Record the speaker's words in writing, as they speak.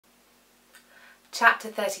Chapter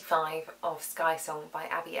 35 of Sky Song by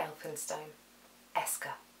Abi Elphinstone.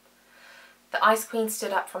 Esker. The Ice Queen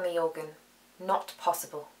stood up from the organ. "Not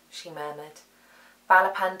possible," she murmured.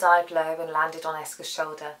 Balapan dived low and landed on Esker's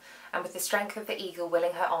shoulder, and with the strength of the eagle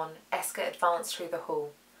willing her on, Esker advanced through the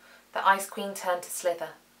hall. The Ice Queen turned to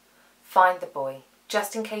Slither. "Find the boy,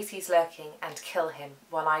 just in case he's lurking, and kill him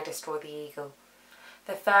while I destroy the eagle."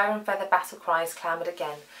 The fur and feather battle cries clamoured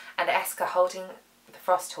again, and Esker, holding the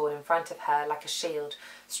frost horn in front of her like a shield,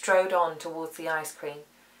 strode on towards the Ice Queen.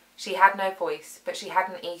 She had no voice, but she had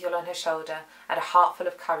an eagle on her shoulder and a heart full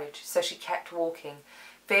of courage, so she kept walking,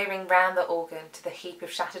 veering round the organ to the heap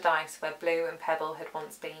of shattered ice where Blue and Pebble had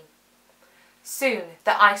once been. "Soon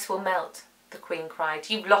the ice will melt," the Queen cried.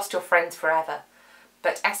 "You've lost your friends forever."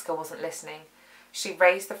 But Esker wasn't listening. She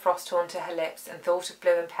raised the frost horn to her lips and thought of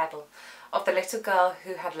Blue and Pebble, of the little girl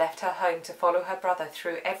who had left her home to follow her brother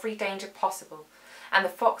through every danger possible, and the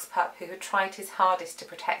fox pup who had tried his hardest to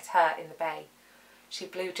protect her in the bay. She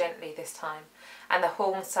blew gently this time, and the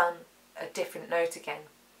horn sung a different note again.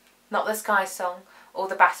 Not the sky song or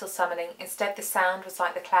the battle summoning, instead the sound was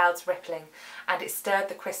like the clouds rippling, and it stirred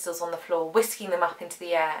the crystals on the floor, whisking them up into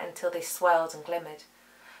the air until they swirled and glimmered.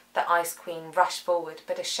 The Ice Queen rushed forward,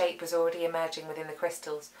 but a shape was already emerging within the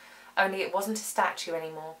crystals, only it wasn't a statue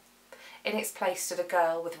anymore. In its place stood a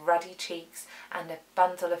girl with ruddy cheeks and a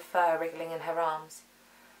bundle of fur wriggling in her arms.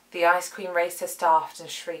 The Ice Queen raised her staff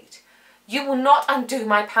and shrieked, "You will not undo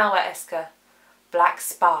my power, Esker!" Black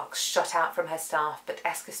sparks shot out from her staff, but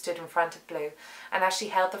Esker stood in front of Blue, and as she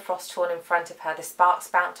held the frost horn in front of her, the sparks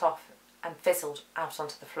bounced off and fizzled out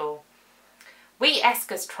onto the floor. "We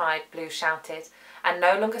Eskers tried," Blue shouted, and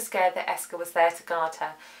no longer scared that Esker was there to guard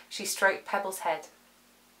her, she stroked Pebble's head.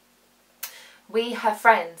 "We her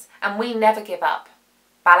friends, and we never give up."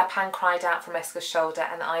 Balapan cried out from Esker's shoulder,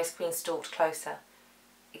 and the Ice Queen stalked closer.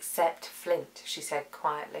 "Except Flint," she said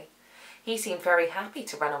quietly. "He seemed very happy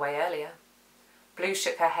to run away earlier." Blue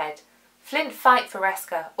shook her head. "Flint fight for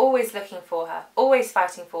Esker, always looking for her, always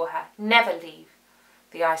fighting for her, never leave."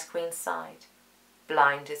 The Ice Queen sighed.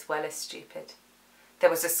 "Blind as well as stupid." There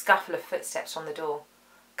was a scuffle of footsteps from the door.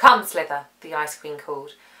 "Come, Slither," the Ice Queen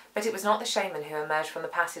called, but it was not the shaman who emerged from the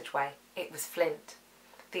passageway. It was Flint.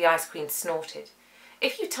 The Ice Queen snorted.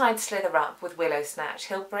 "If you tied Slither up with Willow Snatch,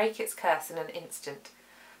 he'll break its curse in an instant."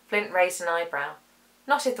 Flint raised an eyebrow.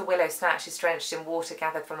 "Not if the Willow Snatch is drenched in water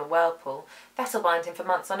gathered from the whirlpool. That'll bind him for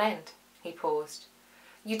months on end." He paused.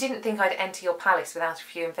 "You didn't think I'd enter your palace without a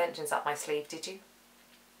few inventions up my sleeve, did you?"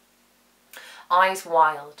 Eyes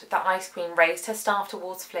wild, the Ice Queen raised her staff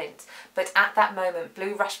towards Flint, but at that moment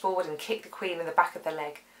Blue rushed forward and kicked the Queen in the back of the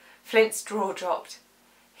leg. Flint's jaw dropped.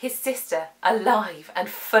 His sister, alive and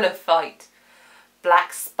full of fight!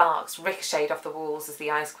 Black sparks ricocheted off the walls as the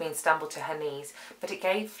Ice Queen stumbled to her knees, but it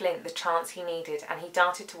gave Flint the chance he needed, and he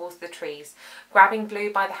darted towards the trees, grabbing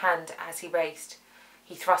Blue by the hand as he raced.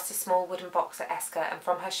 He thrust a small wooden box at Esker, and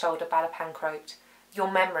from her shoulder Balapan croaked, "Your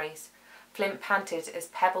memories." Flint panted as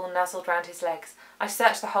Pebble nuzzled round his legs. "I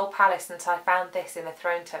searched the whole palace until I found this in the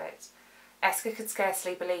throne turret." Esker could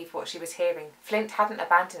scarcely believe what she was hearing. Flint hadn't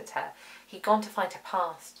abandoned her. He'd gone to find her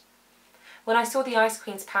past. "When I saw the Ice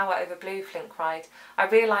Queen's power over Blue," Flint cried, "I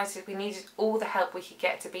realised that we needed all the help we could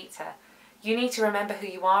get to beat her. You need to remember who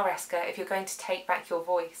you are, Esker, if you're going to take back your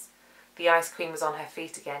voice." The Ice Queen was on her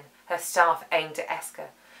feet again, her staff aimed at Esker.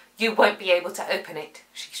 "You won't be able to open it,"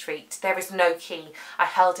 she shrieked. "There is no key. I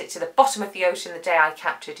held it to the bottom of the ocean the day I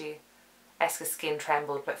captured you." Esker's skin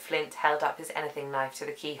trembled, but Flint held up his anything knife to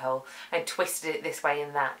the keyhole and twisted it this way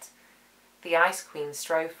and that. The Ice Queen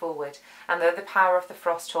strode forward, and though the power of the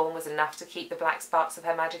frost horn was enough to keep the black sparks of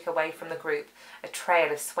her magic away from the group, a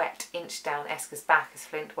trail of sweat inched down Esker's back as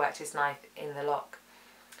Flint worked his knife in the lock.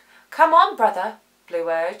 "Come on, brother," Blue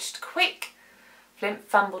urged. "Quick!" Flint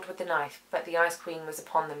fumbled with the knife, but the Ice Queen was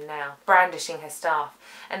upon them now, brandishing her staff,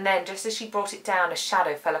 and then, just as she brought it down, a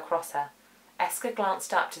shadow fell across her. Esker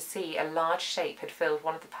glanced up to see a large shape had filled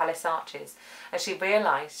one of the palace arches, and she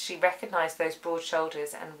recognised those broad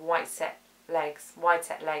shoulders and wide-set legs.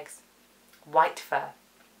 White fur.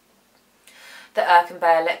 The Erkin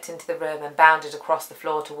bear leapt into the room and bounded across the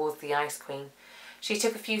floor towards the Ice Queen. She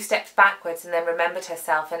took a few steps backwards and then remembered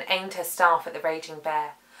herself and aimed her staff at the raging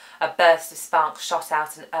bear. A burst of sparks shot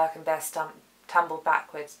out and Erkin bear tumbled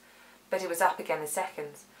backwards, but it was up again in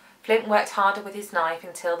seconds. Flint worked harder with his knife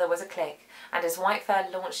until there was a click, and as White Fur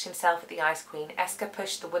launched himself at the Ice Queen, Esker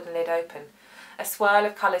pushed the wooden lid open. A swirl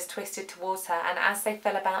of colours twisted towards her, and as they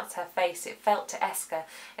fell about her face, it felt to Esker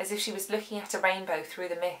as if she was looking at a rainbow through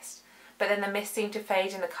the mist. But then the mist seemed to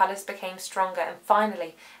fade and the colours became stronger, and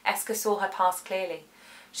finally Esker saw her pass clearly.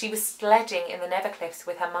 She was sledging in the Nevercliffs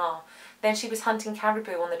with her ma. Then she was hunting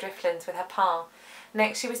caribou on the Driftlands with her pa.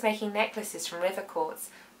 Next she was making necklaces from river quartz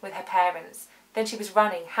with her parents. Then she was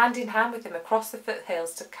running hand in hand with them across the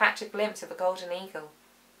foothills to catch a glimpse of a golden eagle.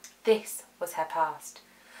 This was her past.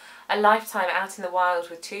 A lifetime out in the wild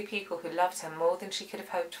with two people who loved her more than she could have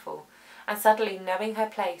hoped for. And suddenly knowing her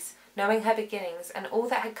place, knowing her beginnings, and all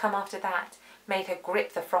that had come after that, made her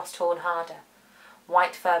grip the frost horn harder.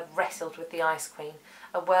 Whitefur wrestled with the Ice Queen,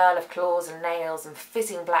 a whirl of claws and nails and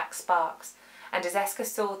fizzing black sparks, and as Esker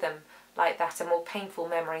saw them like that a more painful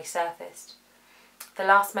memory surfaced. The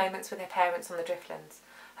last moments with her parents on the Driftlands,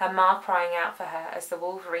 her ma crying out for her as the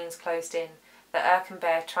wolverines closed in, the Erkin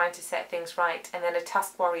bear trying to set things right, and then a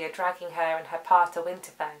tusk warrior dragging her and her pa to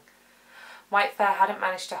Winterfang. Whitefur hadn't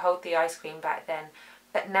managed to hold the Ice Queen back then,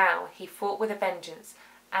 but now he fought with a vengeance,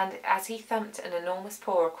 and as he thumped an enormous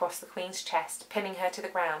paw across the Queen's chest, pinning her to the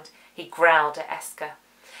ground, he growled at Esker.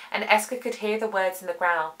 And Esker could hear the words in the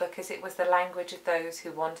growl because it was the language of those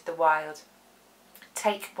who wandered the wild.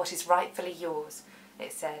 "Take what is rightfully yours,"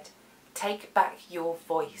 it said. "Take back your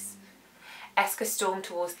voice." Esker stormed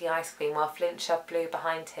towards the Ice Queen while Flint shoved Blue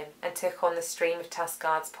behind him and took on the stream of tusk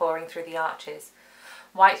guards pouring through the arches.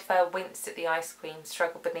 Whitefur winced at the Ice Queen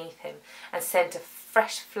struggle beneath him and sent a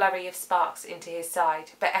fresh flurry of sparks into his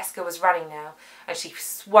side, but Esker was running now, and she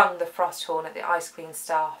swung the frost horn at the Ice Queen's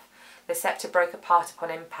staff. The sceptre broke apart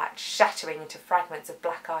upon impact, shattering into fragments of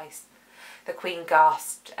black ice. The Queen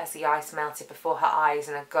gasped as the ice melted before her eyes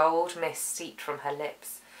and a gold mist seeped from her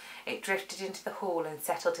lips. It drifted into the hall and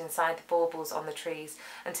settled inside the baubles on the trees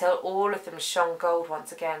until all of them shone gold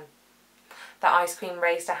once again. The Ice Queen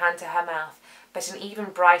raised a hand to her mouth, but an even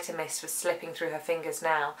brighter mist was slipping through her fingers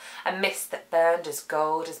now, a mist that burned as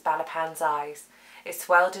gold as Balapan's eyes. It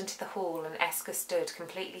swelled into the hall, and Esker stood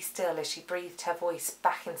completely still as she breathed her voice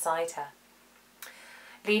back inside her.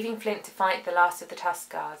 Leaving Flint to fight the last of the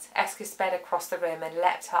tusk guards, Esker sped across the room and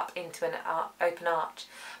leapt up into an open arch.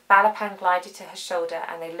 Balapan glided to her shoulder,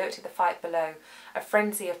 and they looked at the fight below, a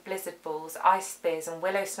frenzy of blizzard balls, ice spears, and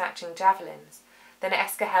willow-snatching javelins. Then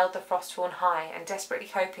Esker held the frost horn high, and desperately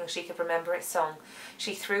hoping she could remember its song,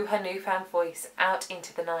 she threw her newfound voice out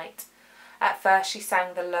into the night. At first she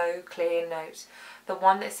sang the low, clear note, the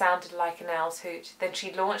one that sounded like an owl's hoot. Then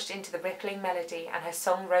she launched into the rippling melody, and her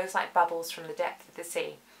song rose like bubbles from the depth of the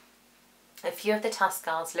sea. A few of the tusk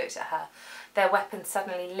guards looked at her, their weapons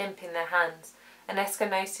suddenly limp in their hands, and Esker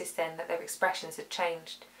noticed then that their expressions had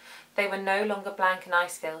changed. They were no longer blank and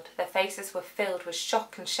ice-filled. Their faces were filled with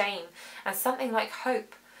shock and shame, and something like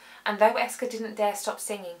hope. And though Esker didn't dare stop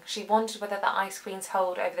singing, she wondered whether the Ice Queen's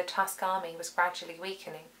hold over the Tusk army was gradually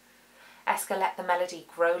weakening. Esker let the melody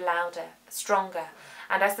grow louder, stronger,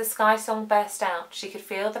 and as the sky song burst out, she could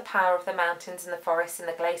feel the power of the mountains and the forests and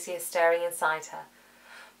the glaciers stirring inside her.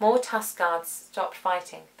 More tusk guards stopped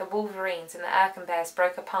fighting. The wolverines and the Erkin bears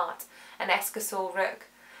broke apart, and Esker saw Rook,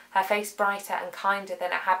 her face brighter and kinder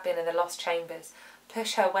than it had been in the lost chambers,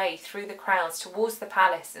 push her way through the crowds towards the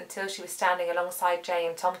palace until she was standing alongside Jay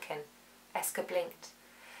and Tomkin. Esker blinked.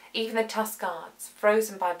 Even the tusk guards,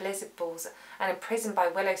 frozen by blizzard balls and imprisoned by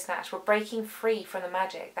willow snatch, were breaking free from the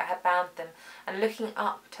magic that had bound them and looking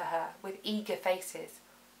up to her with eager faces.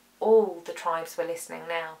 All the tribes were listening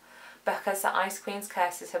now, because the Ice Queen's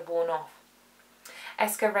curses had worn off.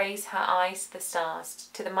 Esker raised her eyes to the stars,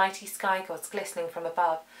 to the mighty sky gods glistening from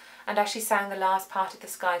above, and as she sang the last part of the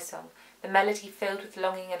sky song, the melody filled with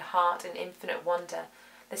longing and heart and infinite wonder,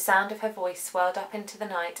 the sound of her voice swelled up into the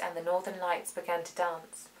night, and the northern lights began to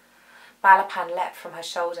dance. Balapan leapt from her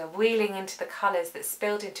shoulder, wheeling into the colours that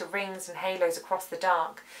spilled into rings and halos across the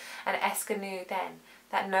dark, and Esker knew then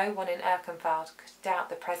that no one in Erkenwald could doubt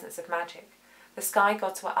the presence of magic. The sky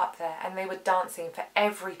gods were up there, and they were dancing for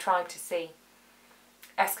every tribe to see.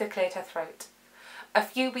 Esker cleared her throat. "A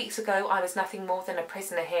few weeks ago I was nothing more than a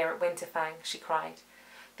prisoner here at Winterfang," she cried.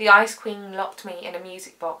 "The Ice Queen locked me in a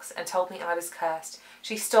music box and told me I was cursed.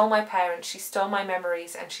 She stole my parents, she stole my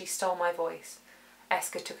memories, and she stole my voice."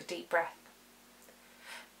 Esker took a deep breath.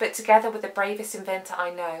 "But together with the bravest inventor I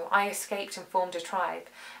know, I escaped and formed a tribe,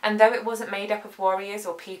 and though it wasn't made up of warriors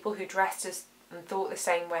or people who dressed as and thought the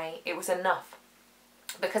same way, it was enough.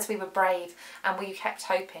 Because we were brave and we kept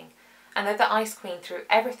hoping. And though the Ice Queen threw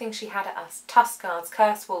everything she had at us, tusk guards,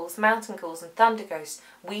 curse walls, mountain ghouls and thunder ghosts,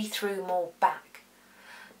 we threw more back."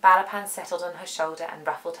 Balapan settled on her shoulder and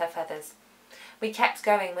ruffled her feathers. "We kept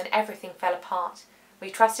going when everything fell apart. We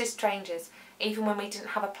trusted strangers, even when we didn't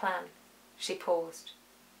have a plan." She paused.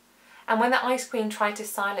 "And when the Ice Queen tried to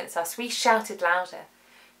silence us, we shouted louder."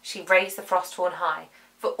 She raised the frost horn high.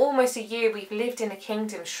 For almost a year we've lived in a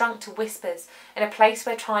kingdom shrunk to whispers, in a place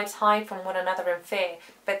where tribes hide from one another in fear,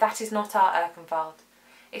 but that is not our Erkenwald.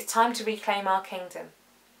 It's time to reclaim our kingdom."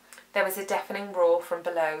 There was a deafening roar from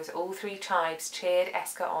below as all three tribes cheered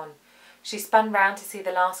Esker on. She spun round to see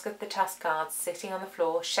the last of the tusk guards sitting on the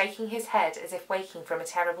floor, shaking his head as if waking from a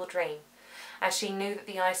terrible dream, and she knew that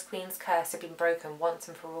the Ice Queen's curse had been broken once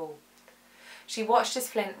and for all. She watched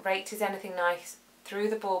as Flint raked his anything knife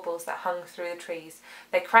through the baubles that hung through the trees.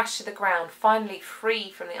 They crashed to the ground, finally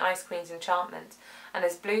free from the Ice Queen's enchantment, and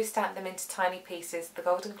as Blue stamped them into tiny pieces, the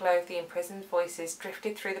golden glow of the imprisoned voices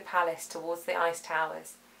drifted through the palace towards the ice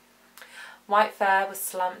towers. White Fur was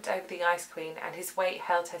slumped over the Ice Queen, and his weight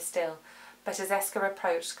held her still, but as Esker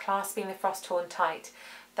approached, clasping the Frosthorn tight,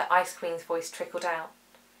 the Ice Queen's voice trickled out.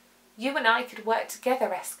 "You and I could work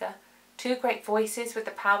together, Esker. Two great voices with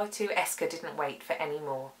the power to—" Esker didn't wait for any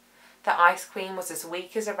more. The Ice Queen was as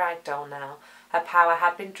weak as a rag doll now. Her power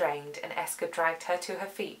had been drained, and Esker dragged her to her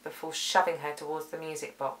feet before shoving her towards the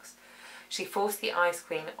music box. She forced the Ice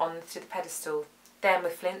Queen onto the pedestal. Then,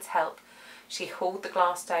 with Flint's help, she hauled the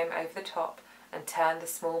glass dome over the top and turned the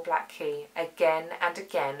small black key again and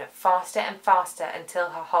again, faster and faster, until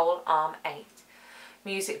her whole arm ached.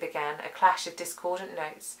 Music began, a clash of discordant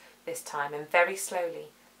notes this time, and very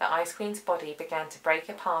slowly the Ice Queen's body began to break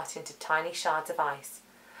apart into tiny shards of ice.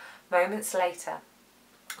 Moments later,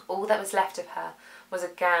 all that was left of her was a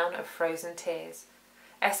gown of frozen tears.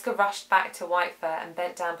 Esker rushed back to White Fur and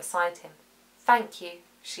bent down beside him. "Thank you,"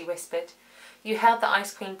 she whispered. "You held the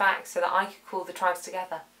Ice Queen back so that I could call the tribes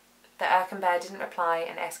together." The Erkenbear didn't reply,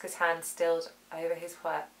 and Esker's hand stilled over his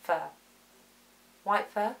fur. "White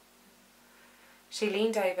Fur?" She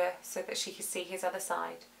leaned over so that she could see his other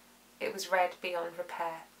side. It was red beyond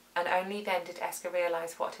repair, and only then did Esker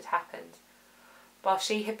realise what had happened. While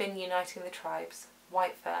she had been uniting the tribes,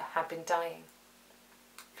 White Fur had been dying.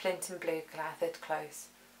 Flint and Blue gathered close.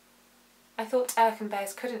 "I thought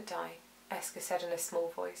Erkenbears couldn't die," Esker said in a small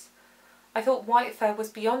voice. "I thought White Fur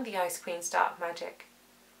was beyond the Ice Queen's dark magic."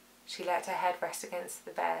 She let her head rest against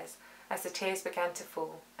the bears as the tears began to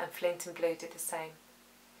fall, and Flint and Blue did the same.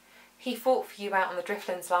 "He fought for you out on the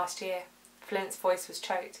Driftlands last year." Flint's voice was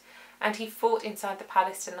choked. "And he fought inside the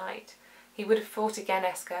palace tonight. He would have fought again,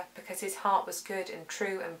 Esker, because his heart was good and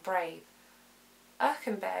true and brave."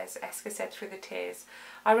 "Erkenbears," Esker said through the tears.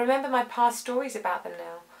 "I remember my past stories about them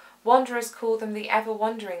now. Wanderers call them the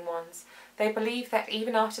ever-wandering ones. They believe that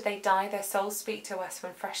even after they die, their souls speak to us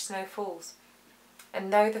when fresh snow falls."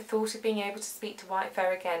 And though the thought of being able to speak to White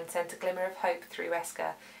Fur again sent a glimmer of hope through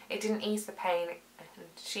Esker, it didn't ease the pain, and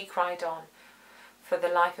she cried on for the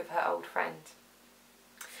life of her old friend.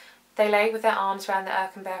 They lay with their arms round the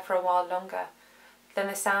Erkenbear for a while longer. Then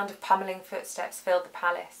the sound of pummelling footsteps filled the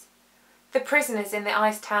palace. "The prisoners in the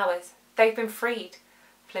ice towers. They've been freed,"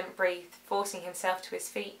 Flint breathed, forcing himself to his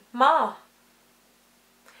feet. "Ma!"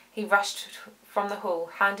 He rushed from the hall,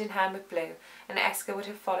 hand in hand with Blue, and Esker would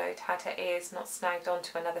have followed had her ears not snagged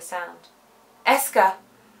onto another sound. "Esker!"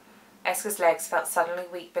 Esker's legs felt suddenly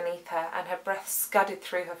weak beneath her, and her breath scudded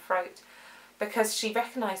through her throat, because she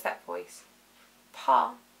recognised that voice.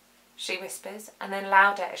 "Pa," she whispers, and then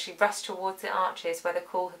louder as she rushed towards the arches where the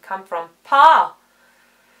call had come from. "Pa!"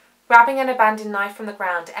 Grabbing an abandoned knife from the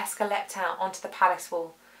ground, Esker leapt out onto the palace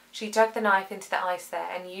wall. She dug the knife into the ice there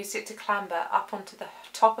and used it to clamber up onto the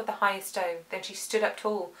top of the highest dome. Then she stood up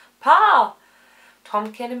tall. "Pa!"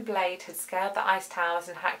 Tomkin and Blade had scaled the ice towers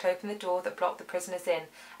and hacked open the door that blocked the prisoners in,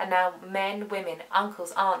 and now men, women,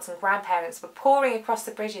 uncles, aunts and grandparents were pouring across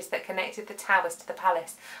the bridges that connected the towers to the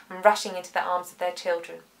palace and rushing into the arms of their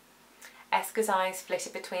children. Esker's eyes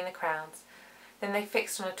flitted between the crowds. Then they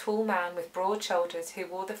fixed on a tall man with broad shoulders who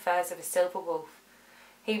wore the furs of a silver wolf.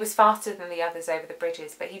 He was faster than the others over the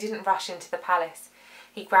bridges, but he didn't rush into the palace.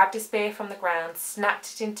 He grabbed a spear from the ground,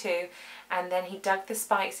 snapped it in two, and then he dug the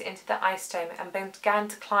spikes into the ice dome and began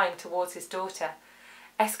to climb towards his daughter.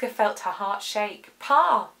 Esker felt her heart shake.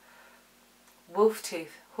 "Pa!"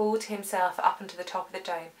 Wolftooth hauled himself up onto the top of the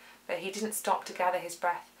dome, but he didn't stop to gather his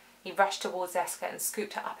breath. He rushed towards Esker and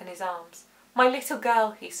scooped her up in his arms. "My little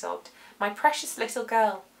girl," he sobbed. "My precious little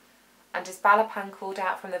girl." And as Balapan called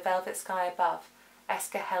out from the velvet sky above,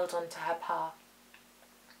 Esker held on to her pa.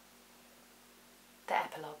 The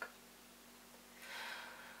Epilogue.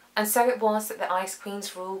 And so it was that the Ice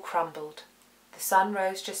Queen's rule crumbled. The sun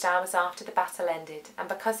rose just hours after the battle ended, and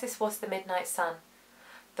because this was the midnight sun,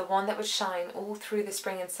 the one that would shine all through the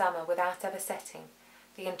spring and summer without ever setting,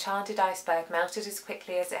 the enchanted iceberg melted as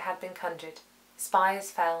quickly as it had been conjured.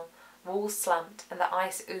 Spires fell, walls slumped, and the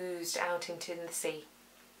ice oozed out into the sea.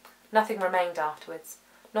 Nothing remained afterwards,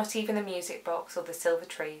 not even the music box or the silver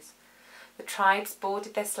trees. the tribes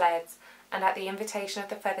boarded their sleds, and at the invitation of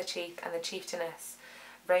the Feather Chief and the Chieftainess,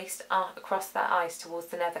 raced across that ice towards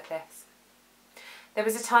the Nether Cliffs. There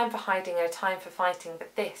was a time for hiding and a time for fighting,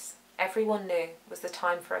 but this, everyone knew, was the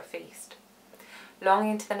time for a feast. Long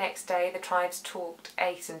into the next day, the tribes talked,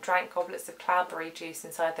 ate, and drank goblets of cloudberry juice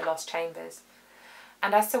inside the lost chambers.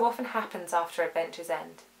 And as so often happens after adventures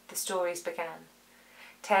end, the stories began.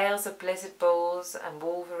 Tales of blizzard bulls and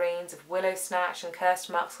wolverines, of willow snatch and cursed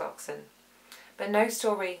musk oxen. But no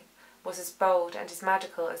story was as bold and as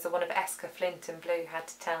magical as the one of Esker, Flint and Blue had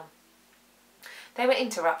to tell. There were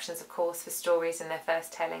interruptions, of course, for stories in their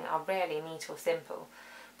first telling are rarely neat or simple,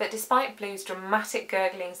 but despite Blue's dramatic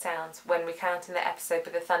gurgling sounds when recounting the episode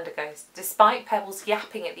with the Thunder Ghost, despite Pebbles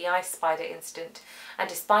yapping at the ice spider incident, and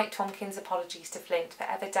despite Tomkin's apologies to Flint for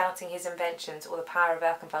ever doubting his inventions or the power of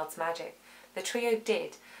Erkenwald's magic, the trio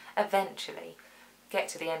did, eventually, get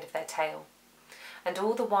to the end of their tale. And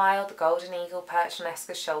all the while the golden eagle perched on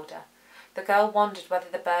Esker's shoulder. The girl wondered whether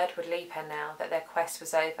the bird would leave her now that their quest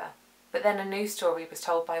was over. But then a new story was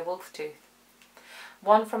told by Wolftooth.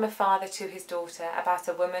 One from a father to his daughter about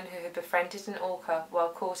a woman who had befriended an orca while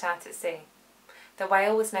caught out at sea. The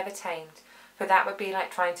whale was never tamed, for that would be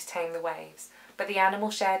like trying to tame the waves, but the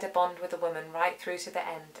animal shared a bond with the woman right through to the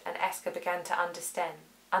end, and Esker began to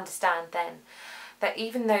understand then that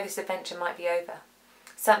even though this adventure might be over,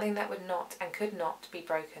 something that would not and could not be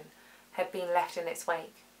broken had been left in its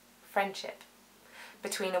wake. Friendship.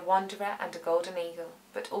 Between a wanderer and a golden eagle,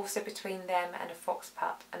 but also between them and a fox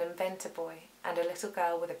pup, an inventor boy, and a little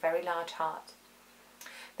girl with a very large heart.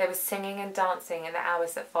 There was singing and dancing in the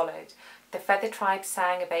hours that followed. The Feather Tribe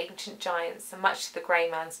sang of ancient giants, much to the Grey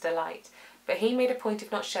Man's delight, but he made a point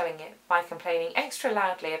of not showing it by complaining extra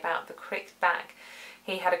loudly about the cricked back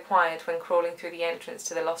he had acquired when crawling through the entrance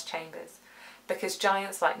to the lost chambers, because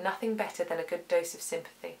giants like nothing better than a good dose of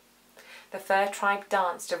sympathy. The Fur Tribe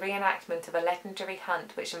danced a reenactment of a legendary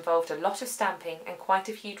hunt which involved a lot of stamping and quite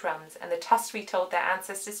a few drums, and the Tusk retold their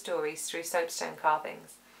ancestors' stories through soapstone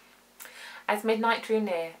carvings. As midnight drew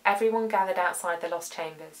near, everyone gathered outside the lost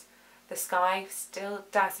chambers. The sky was still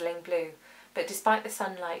dazzling blue, but despite the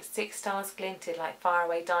sunlight, 6 stars glinted like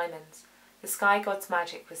faraway diamonds. The sky god's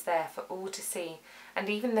magic was there for all to see, and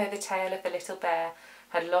even though the tail of the little bear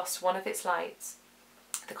had lost one of its lights,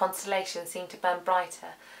 the constellation seemed to burn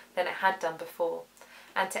brighter than it had done before,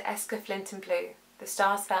 and to Esker, Flint and Blue, the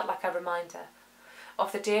stars felt like a reminder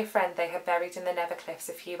of the dear friend they had buried in the Nether Cliffs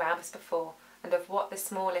a few hours before, and of what the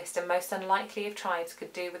smallest and most unlikely of tribes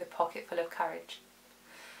could do with a pocketful of courage.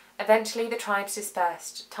 Eventually the tribes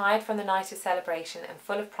dispersed, tired from the night of celebration and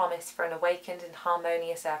full of promise for an awakened and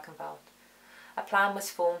harmonious Erkenwald. A plan was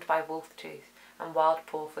formed by Wolftooth and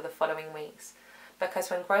Wildpaw for the following weeks, because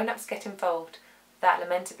when grown-ups get involved, that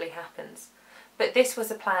lamentably happens. But this was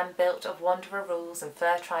a plan built of wanderer rules and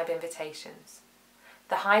Fur Tribe invitations.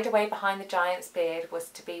 The hideaway behind the giant's beard was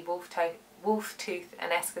to be Wolftooth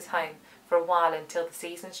and Esker's home for a while until the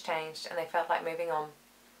seasons changed and they felt like moving on.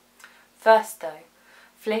 First, though,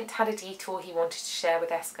 Flint had a detour he wanted to share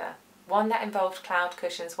with Esker, one that involved cloud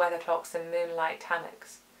cushions, weather clocks and moonlight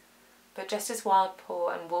hammocks. But just as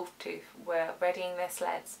Wildpaw and Wolftooth were readying their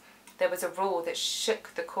sleds, there was a roar that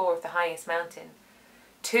shook the core of the highest mountain.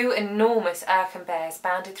 2 enormous Erken bears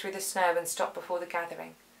bounded through the snow and stopped before the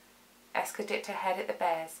gathering. Esker dipped her head at the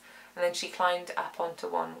bears, and then she climbed up onto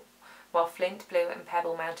one, while Flint, Blue and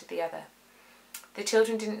Pebble mounted the other. The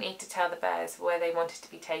children didn't need to tell the bears where they wanted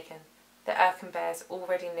to be taken. The Erken bears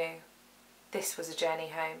already knew. This was a journey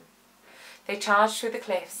home. They charged through the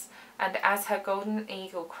cliffs, and as her golden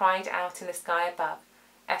eagle cried out in the sky above,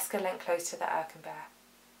 Esker leant close to the Erken bear.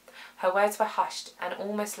 Her words were hushed and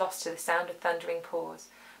almost lost to the sound of thundering paws,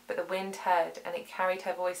 but the wind heard, and it carried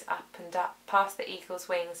her voice up and up past the eagle's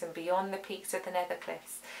wings and beyond the peaks of the Nether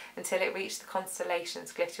Cliffs until it reached the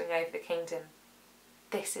constellations glittering over the kingdom.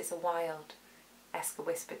 "This is a wild," Esker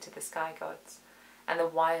whispered to the sky gods, "and the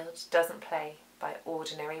wild doesn't play by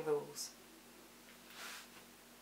ordinary rules."